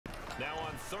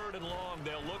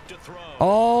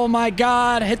Oh my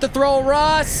God. Hit the throw,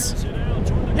 Russ.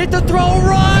 Hit the throw,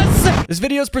 Russ! This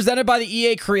video is presented by the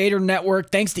EA Creator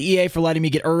Network. Thanks to EA for letting me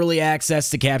get early access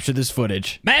to capture this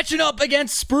footage. Matching up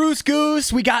against Spruce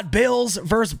Goose, we got Bills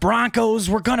versus Broncos.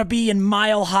 We're gonna be in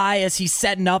Mile High as he's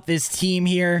setting up his team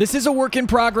here. This is a work in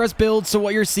progress build, so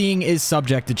what you're seeing is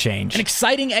subject to change. An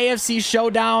exciting AFC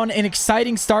showdown, an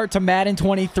exciting start to Madden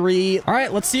 23. All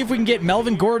right, let's see if we can get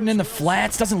Melvin Gordon in the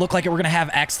flats. Doesn't look like it. We're gonna have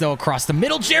X though across the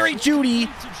middle. Jerry Jeudy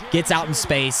gets out in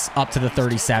space up to the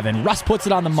 37. Russ puts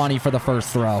it on the money for the first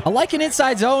throw. I like an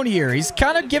inside zone here. He's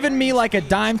kind of giving me like a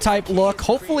dime type look.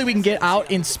 Hopefully we can get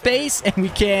out in space and we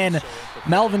can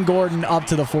Melvin Gordon up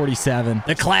to the 47.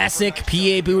 The classic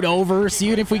PA boot over.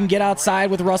 See if we can get outside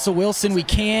with Russell Wilson. We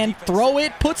can throw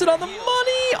it, puts it on the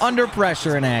money, under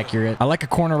pressure, inaccurate. I like a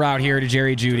corner route here to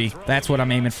Jerry Jeudy. That's what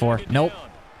I'm aiming for. Nope.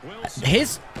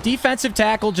 His defensive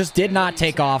tackle just did not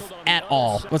take off at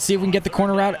all. Let's see if we can get the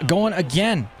corner route going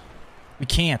again. We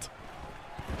can't.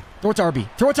 Throw it to RB.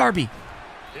 Throw it to RB.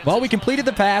 Well, we completed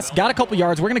the pass. Got a couple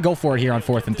yards. We're going to go for it here on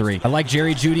 4th and 3. I like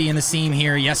Jerry Jeudy in the seam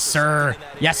here. Yes, sir.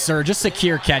 Yes, sir. Just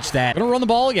secure catch that. Going to run the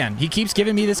ball again. He keeps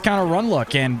giving me this kind of run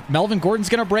look, and Melvin Gordon's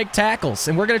going to break tackles,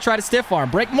 and we're going to try to stiff arm.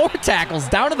 Break more tackles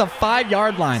down to the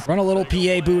 5-yard line. Run a little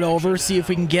PA boot over. See if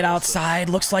we can get outside.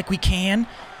 Looks like we can.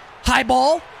 High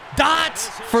ball. Dot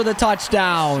for the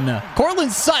touchdown.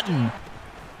 Cortland Sutton.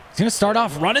 He's going to start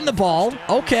off running the ball.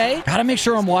 Okay. Got to make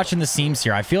sure I'm watching the seams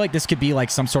here. I feel like this could be like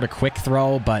some sort of quick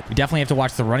throw, but we definitely have to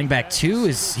watch the running back too.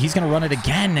 He's going to run it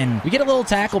again, and we get a little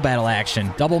tackle battle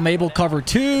action. Double Mabel cover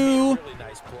 2.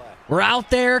 We're out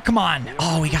there. Come on.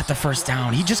 Oh, we got the first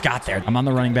down. He just got there. I'm on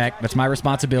the running back. That's my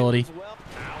responsibility.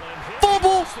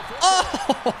 Fumble.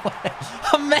 Oh,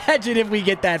 imagine if we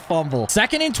get that fumble.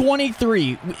 2nd and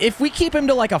 23. If we keep him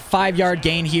to like a 5-yard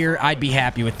gain here, I'd be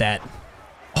happy with that.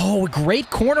 Oh, great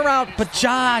corner out, but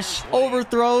Josh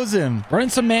overthrows him. Running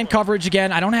some man coverage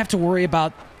again. I don't have to worry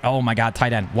about... Oh, my God,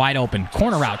 tight end. Wide open.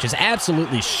 Corner out just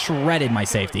absolutely shredded my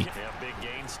safety.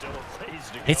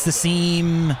 Hits the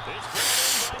seam.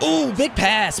 Oh, big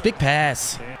pass. Big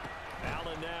pass.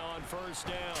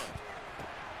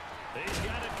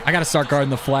 I got to start guarding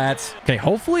the flats. Okay,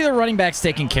 hopefully the running back's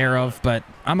taken care of, but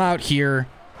I'm out here.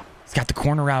 He's got the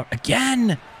corner out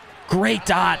again. Great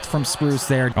dot from Spruce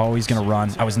there. Oh, he's going to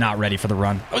run. I was not ready for the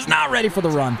run. I was not ready for the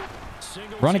run.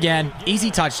 Run again.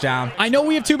 Easy touchdown. I know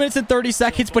we have 2 minutes and 30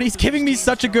 seconds, but he's giving me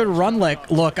such a good run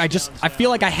look. I feel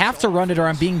like I have to run it or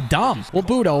I'm being dumb. We'll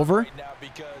boot over.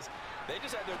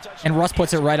 And Russ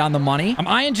puts it right on the money. I'm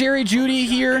eyeing Jerry Jeudy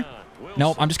here.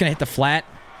 Nope, I'm just going to hit the flat.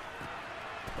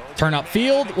 Turn up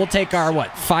field. We'll take our,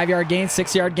 what, 5-yard gain,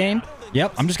 6-yard gain?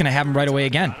 Yep, I'm just going to have him right away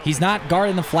again. He's not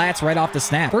guarding the flats right off the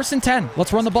snap. 1st and 10.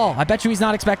 Let's run the ball. I bet you he's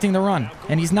not expecting the run,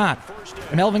 and he's not.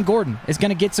 Melvin Gordon is going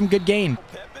to get some good gain.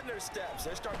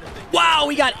 Wow,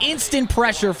 we got instant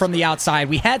pressure from the outside.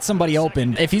 We had somebody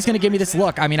open. If he's going to give me this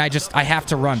look, I mean, I have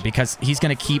to run because he's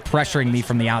going to keep pressuring me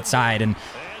from the outside, and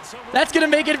that's going to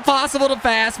make it impossible to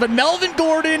pass, but Melvin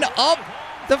Gordon up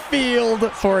the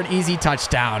field for an easy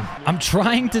touchdown. I'm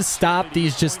trying to stop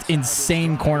these just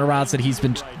insane corner routes that he's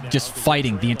been just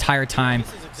fighting the entire time.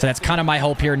 So that's kind of my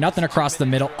hope here. Nothing across the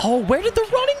middle. Oh, where did the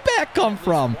running back come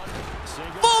from?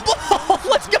 Fumble!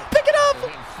 Let's go pick it up!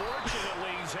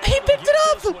 He picked it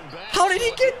up! How did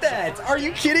he get that? Are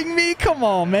you kidding me? Come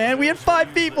on, man. We had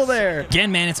 5 people there.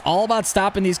 Again, man, it's all about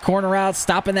stopping these corner routes,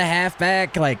 stopping the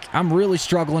halfback. Like, I'm really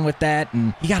struggling with that.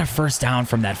 And he got a first down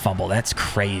from that fumble. That's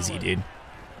crazy, dude.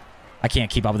 I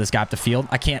can't keep up with this guy up the field.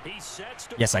 I can't.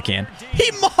 Yes, I can. He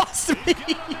mossed me.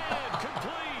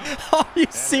 Are you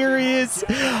serious?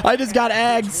 I just got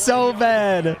agged so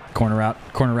bad. Corner route,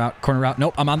 corner route, corner route.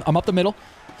 Nope, I'm up the middle.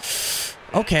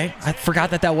 Okay, I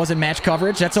forgot that wasn't match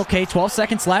coverage. That's okay. 12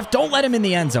 seconds left. Don't let him in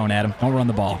the end zone, Adam. Don't run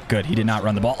the ball. Good, he did not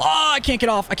run the ball. Oh, I can't get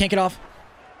off. I can't get off.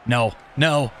 No,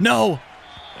 no, no.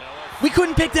 We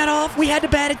couldn't pick that off. We had to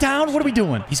bat it down. What are we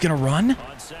doing? He's going to run?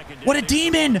 What a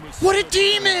demon! What a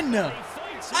demon!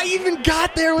 I even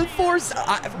got there with force.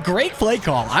 Great play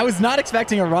call. I was not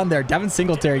expecting a run there. Devin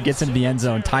Singletary gets into the end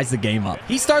zone, ties the game up.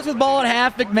 He starts with ball at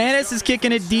half. McManus is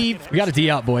kicking it deep. We got a D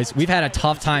up, boys. We've had a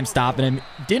tough time stopping him.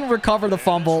 Didn't recover the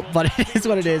fumble, but it is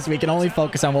what it is. We can only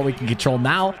focus on what we can control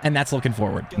now, and that's looking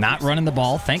forward. Not running the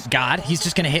ball. Thank God. He's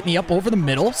just going to hit me up over the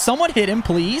middle. Someone hit him,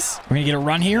 please. We're going to get a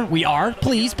run here. We are.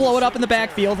 Please blow it up in the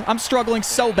backfield. I'm struggling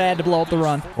so bad to blow up the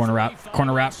run. Corner route.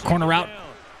 Corner route. Corner route.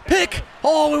 Pick!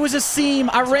 Oh, it was a seam.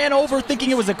 I ran over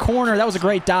thinking it was a corner. That was a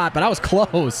great dot, but I was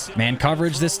close. Man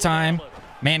coverage this time.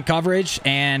 Man coverage,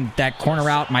 and that corner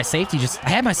out. My safety I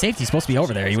had my safety supposed to be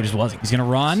over there. He just wasn't. He's going to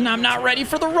run. I'm not ready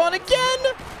for the run again.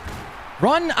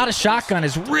 Run out of shotgun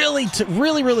is really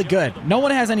good. No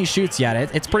one has any shoots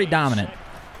yet. It's pretty dominant.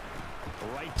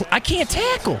 I can't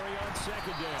tackle.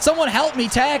 Someone help me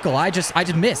tackle. I just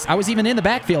missed. I was even in the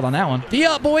backfield on that one. D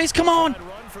up, boys. Come on.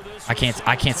 I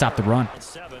can't stop the run.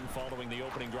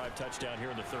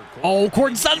 Oh,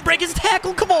 Corton Sutton break his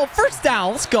tackle. Come on, first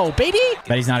down. Let's go, baby.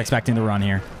 Bet he's not expecting the run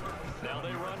here.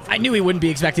 I knew he wouldn't be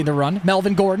expecting the run.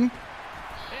 Melvin Gordon.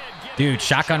 Dude,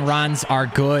 shotgun runs are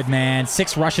good, man.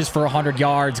 6 rushes for 100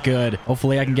 yards. Good.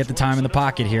 Hopefully I can get the time in the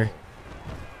pocket here.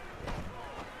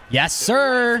 Yes,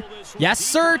 sir. Yes,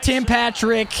 sir, Tim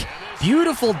Patrick.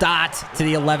 Beautiful dot to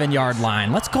the 11-yard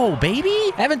line. Let's go, baby.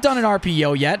 I haven't done an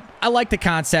RPO yet. I like the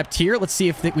concept here. Let's see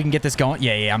if we can get this going.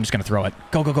 Yeah, I'm just going to throw it.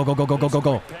 Go, go, go, go, go, go, go, go,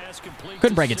 go.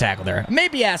 Couldn't break a tackle there.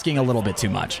 Maybe asking a little bit too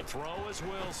much.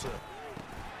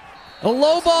 The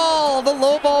low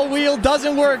ball wheel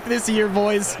doesn't work this year,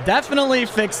 boys. Definitely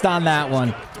fixed on that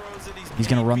one. He's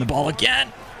going to run the ball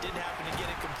again.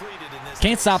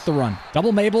 Can't stop the run.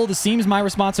 Double Mabel. The seam is my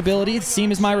responsibility. The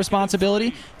seam is my responsibility.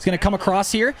 He's going to come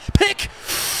across here. Pick!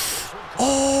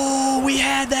 Oh, we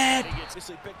had that.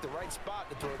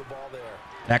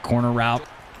 That corner route.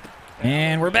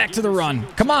 And we're back to the run.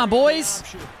 Come on, boys.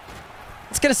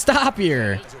 Let's get a stop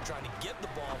here.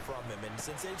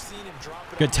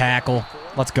 Good tackle.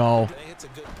 Let's go.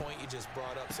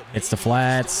 It's the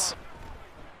flats.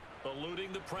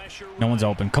 No one's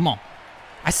open. Come on.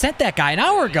 I sent that guy an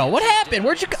hour ago. What happened?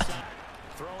 Where'd you go?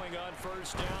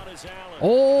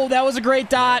 Oh, that was a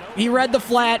great dot. He read the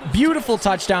flat. Beautiful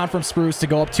touchdown from Spruce to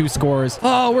go up 2 scores.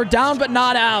 Oh, we're down but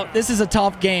not out. This is a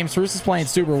tough game. Spruce is playing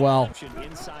super well.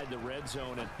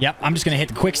 Yep, I'm just going to hit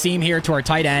the quick seam here to our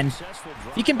tight end.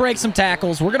 If he can break some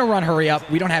tackles, we're going to run hurry up.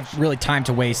 We don't have really time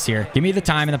to waste here. Give me the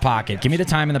time in the pocket. Give me the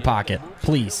time in the pocket.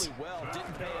 Please.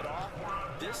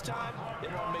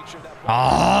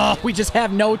 Oh, we just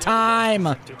have no time.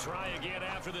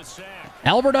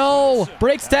 Alberto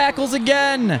breaks tackles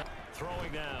again.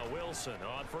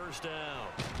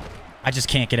 I just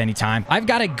can't get any time. I've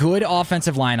got a good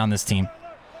offensive line on this team,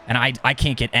 and I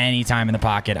can't get any time in the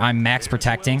pocket. I'm max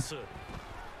protecting.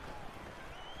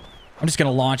 I'm just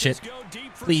going to launch it.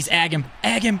 Please, ag him.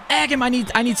 Ag him. Ag him. I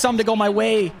need something to go my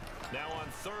way.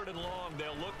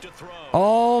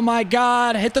 Oh, my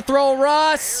God. Hit the throw,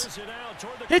 Russ.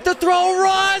 Hit the throw,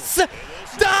 Russ!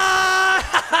 Dot!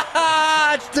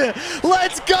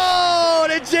 Let's go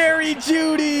to Jerry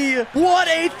Jeudy. What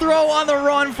a throw on the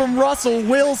run from Russell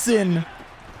Wilson.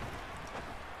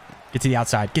 Get to the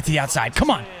outside. Get to the outside. Come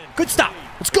on. Good stop.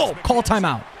 Let's go. Call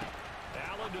timeout.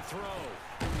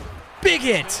 Big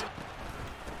hit.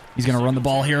 He's going to run the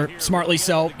ball here smartly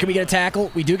so. Can we get a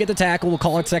tackle? We do get the tackle. We'll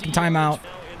call it second timeout.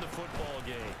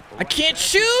 I can't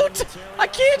shoot! I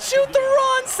can't shoot the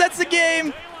run! Sets the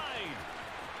game!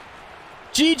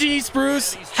 GG,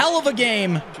 Spruce. Hell of a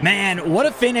game. Man, what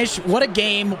a finish. What a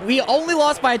game. We only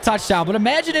lost by a touchdown, but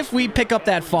imagine if we pick up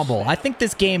that fumble. I think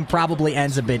this game probably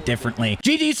ends a bit differently.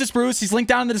 GG's to Spruce. He's linked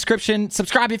down in the description.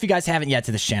 Subscribe if you guys haven't yet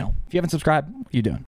to this channel. If you haven't subscribed, what are you doing?